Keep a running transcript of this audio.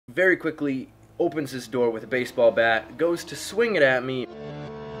very quickly opens his door with a baseball bat, goes to swing it at me.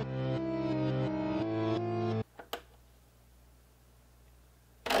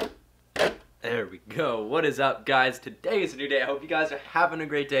 There we go. What is up, guys? Today is a new day. I hope you guys are having a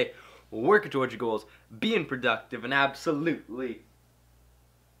great day, working towards your goals, being productive, and absolutely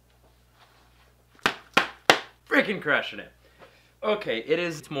freaking crushing it. Okay,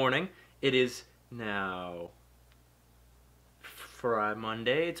 it's morning. It is now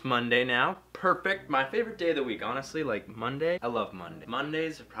Monday. It's Monday now. Perfect. My favorite day of the week, honestly. Like Monday. I love Monday.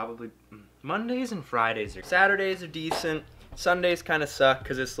 Mondays are probably Mondays and Fridays are. Saturdays are decent. Sundays kind of suck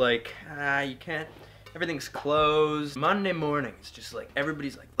because it's like you can't. Everything's closed. Monday morning, it's just like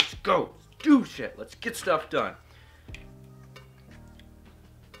everybody's like, let's go, let's do shit, let's get stuff done.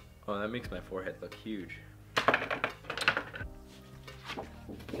 Oh, that makes my forehead look huge.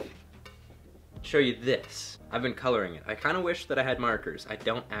 Show you this. I've been coloring it. I kind of wish that I had markers. I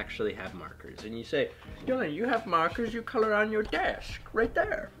don't actually have markers. And you say, Dylan, you have markers you color on your desk right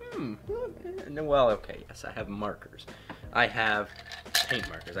there. Well, okay, yes, I have markers. I have paint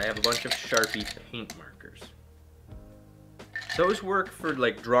markers. I have a bunch of Sharpie paint markers. Those work for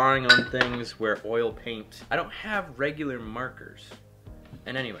like drawing on things where oil paint. I don't have regular markers.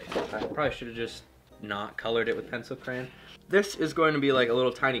 And anyways, I probably should have just not colored it with pencil crayon. This is going to be like a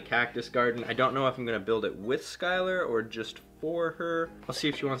little tiny cactus garden. I don't know if I'm going to build it with Skylar or just for her. I'll see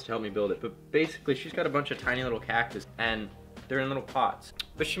if she wants to help me build it. But basically, she's got a bunch of tiny little cactus and they're in little pots.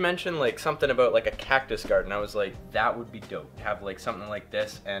 But she mentioned like something about like a cactus garden. I was like, that would be dope to have like something like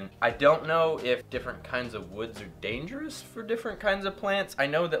this. And I don't know if different kinds of woods are dangerous for different kinds of plants. I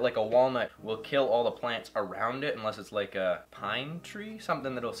know that like a walnut will kill all the plants around it unless it's like a pine tree,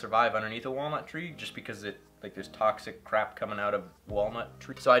 something that'll survive underneath a walnut tree just because it like there's toxic crap coming out of walnut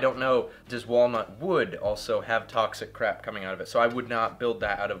tree. So I don't know, does walnut wood also have toxic crap coming out of it? So I would not build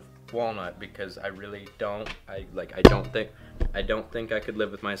that out of walnut because I really don't. I don't think I could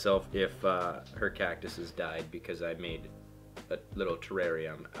live with myself if her cactuses died because I made a little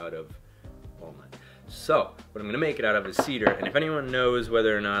terrarium out of walnut. So what I'm gonna make it out of is cedar, and if anyone knows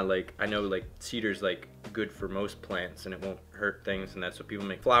whether or not, like, I know like cedar's like good for most plants and it won't hurt things, and that's what people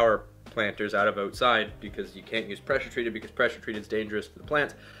make flower planters out of outside because you can't use pressure treated because pressure treated is dangerous for the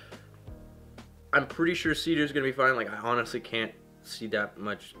plants. I'm pretty sure cedar's gonna be fine. Like I honestly can't see that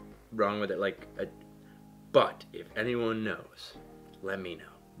much wrong with it. But if anyone knows, let me know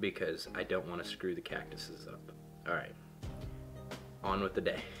because I don't want to screw the cactuses up. All right, on with the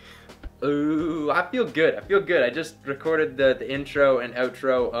day. Ooh, I feel good. I feel good. I just recorded the intro and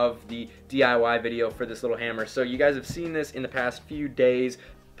outro of the DIY video for this little hammer. So you guys have seen this in the past few days,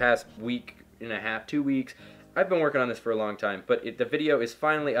 past week and a half, 2 weeks. I've been working on this for a long time, but the video is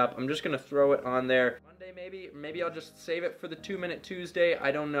finally up. I'm just gonna throw it on there. Monday maybe I'll just save it for the 2-Minute Tuesday.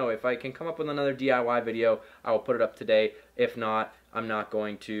 I don't know. If I can come up with another DIY video, I will put it up today. If not, I'm not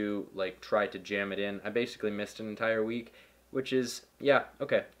going to like try to jam it in. I basically missed an entire week, which is, yeah,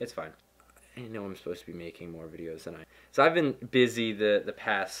 okay, it's fine. I know I'm supposed to be making more videos than so I've been busy the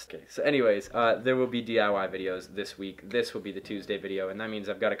past. Okay, so anyways, there will be DIY videos this week. This will be the Tuesday video, and that means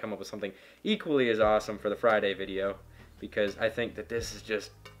I've got to come up with something equally as awesome for the Friday video because I think that this is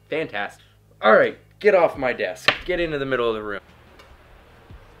just fantastic. All right, get off my desk. Get into the middle of the room.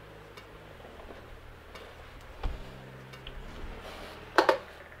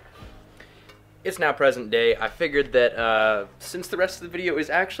 It's now present day. I figured that since the rest of the video is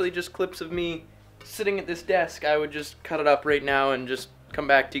actually just clips of me sitting at this desk, I would just cut it up right now and just come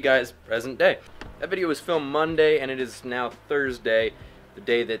back to you guys present day. That video was filmed Monday and it is now Thursday, the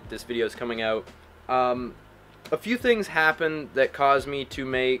day that this video is coming out. A few things happened that caused me to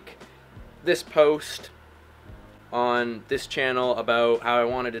make this post on this channel about how I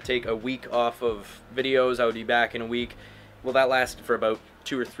wanted to take a week off of videos. I would be back in a week. Well, that lasted for about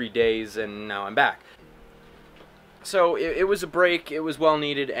 2 or 3 days and now I'm back. So it was a break, it was well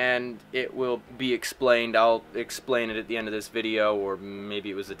needed, and it will be explained. I'll explain it at the end of this video, or maybe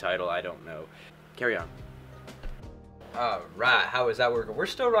it was the title, I don't know. Carry on. Alright, how is that working? We're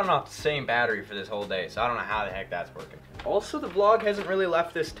still running off the same battery for this whole day, so I don't know how the heck that's working. Also, the vlog hasn't really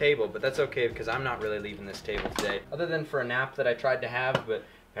left this table, but that's okay because I'm not really leaving this table today, other than for a nap that I tried to have, but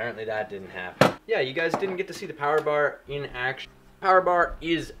apparently that didn't happen. Yeah, you guys didn't get to see the power bar in action. Power bar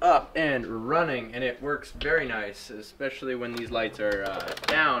is up and running, and it works very nice, especially when these lights are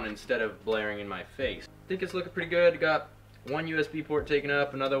down instead of blaring in my face. I think it's looking pretty good. Got one USB port taken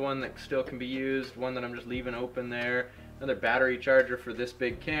up, another one that still can be used, one that I'm just leaving open there, another battery charger for this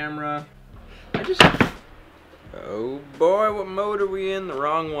big camera. Oh boy, what mode are we in? The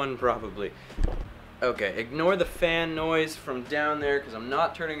wrong one probably. Okay, ignore the fan noise from down there because I'm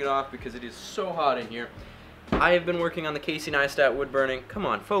not turning it off because it is so hot in here. I have been working on the Casey Neistat wood burning. Come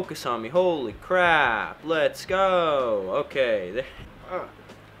on, focus on me. Holy crap. Let's go. Okay.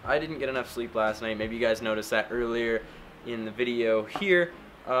 I didn't get enough sleep last night. Maybe you guys noticed that earlier in the video here.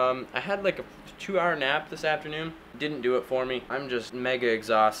 I had like a 2-hour nap this afternoon. Didn't do it for me. I'm just mega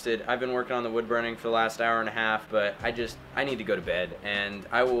exhausted. I've been working on the wood burning for the last hour and a half, but I need to go to bed. And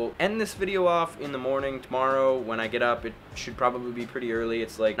I will end this video off in the morning tomorrow when I get up. It should probably be pretty early.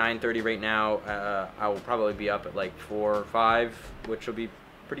 It's like 9:30 right now. I will probably be up at like 4 or 5, which will be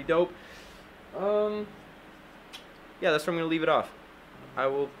pretty dope. Yeah, that's where I'm gonna leave it off. I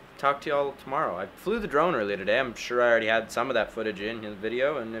will talk to y'all tomorrow. I flew the drone earlier today. I'm sure I already had some of that footage in the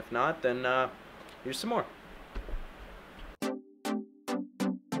video, and if not, then here's some more.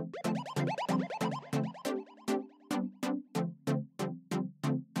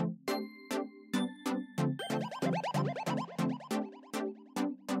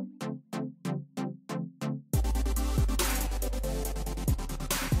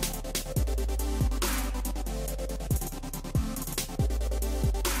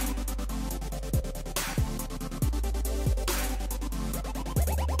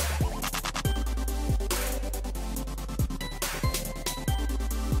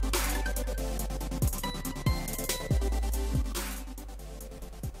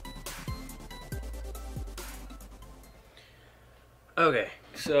 Okay,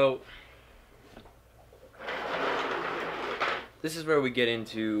 so this is where we get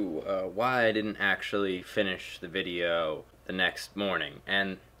into why I didn't actually finish the video the next morning,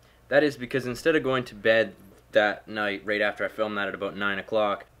 and that is because instead of going to bed that night right after I filmed that at about 9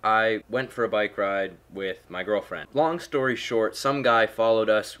 o'clock, I went for a bike ride with my girlfriend. Long story short, some guy followed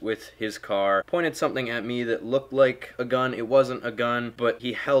us with his car, pointed something at me that looked like a gun. It wasn't a gun, but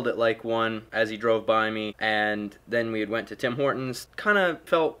he held it like one as he drove by me, and then we had went to Tim Hortons. Kind of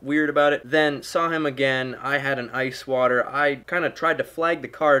felt weird about it. Then saw him again. I had an ice water. I kind of tried to flag the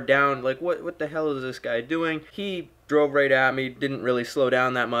car down, like what the hell is this guy doing? He drove right at me, didn't really slow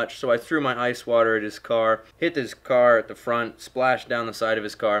down that much, so I threw my ice water at his car, hit his car at the front, splashed down the side of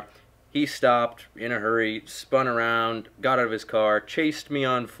his car. He stopped in a hurry, spun around, got out of his car, chased me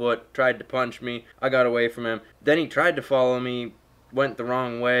on foot, tried to punch me. I got away from him. Then he tried to follow me, went the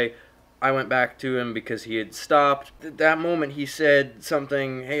wrong way. I went back to him because he had stopped. At that moment he said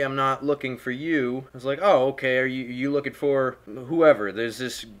something, "Hey, I'm not looking for you." I was like, "Oh, okay, are you looking for whoever? There's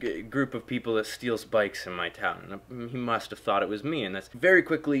this group of people that steals bikes in my town." And he must have thought it was me, and that's very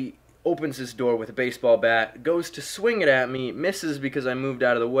quickly opens his door with a baseball bat, goes to swing it at me, misses because I moved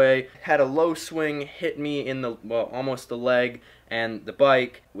out of the way, had a low swing, hit me in the, well, almost the leg and the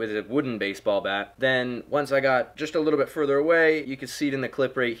bike with a wooden baseball bat. Then once I got just a little bit further away, you can see it in the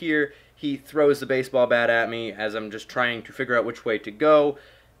clip right here, he throws the baseball bat at me as I'm just trying to figure out which way to go.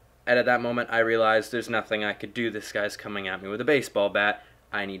 And at that moment I realized there's nothing I could do. This guy's coming at me with a baseball bat.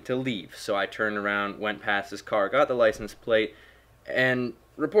 I need to leave. So I turned around, went past his car, got the license plate, and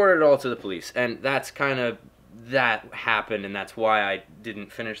reported it all to the police. And that's kind of, that happened, and that's why I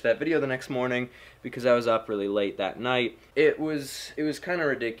didn't finish that video the next morning, because I was up really late that night. It was kind of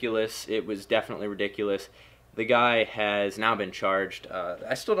ridiculous. It was definitely ridiculous. The guy has now been charged.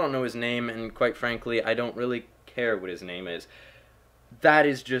 I still don't know his name, and quite frankly, I don't really care what his name is. That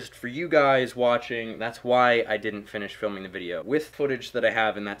is just for you guys watching. That's why I didn't finish filming the video. With footage that I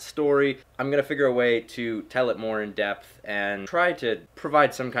have in that story, I'm going to figure a way to tell it more in depth and try to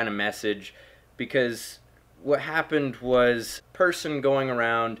provide some kind of message, because what happened was a person going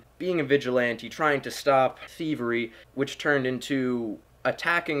around being a vigilante, trying to stop thievery, which turned into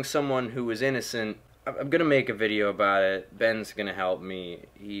attacking someone who was innocent. I'm gonna make a video about it. Ben's gonna help me.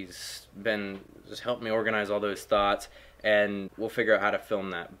 Ben just helped me organize all those thoughts, and we'll figure out how to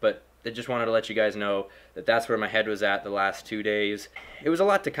film that. But I just wanted to let you guys know that that's where my head was at the last 2 days. It was a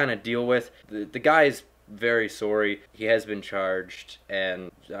lot to kind of deal with. The guy's very sorry. He has been charged,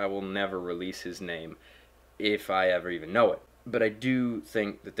 and I will never release his name if I ever even know it. But I do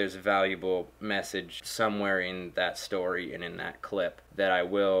think that there's a valuable message somewhere in that story and in that clip that I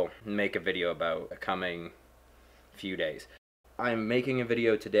will make a video about the coming few days. I'm making a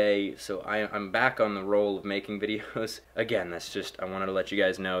video today, so I'm back on the roll of making videos. Again, that's just, I wanted to let you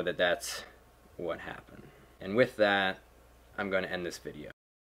guys know that that's what happened. And with that, I'm going to end this video.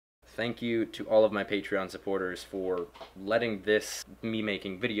 Thank you to all of my Patreon supporters for letting this, me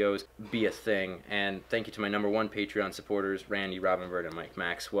making videos, be a thing. And thank you to my #1 Patreon supporters, Randy, Robinbird, and Mike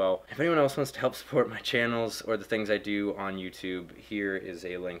Maxwell. If anyone else wants to help support my channels or the things I do on YouTube, here is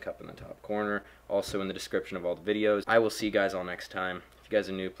a link up in the top corner. Also in the description of all the videos. I will see you guys all next time. If you guys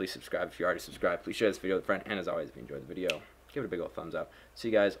are new, please subscribe. If you already subscribed, please share this video with a friend. And as always, if you enjoyed the video, give it a big old thumbs up. See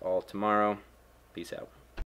you guys all tomorrow. Peace out.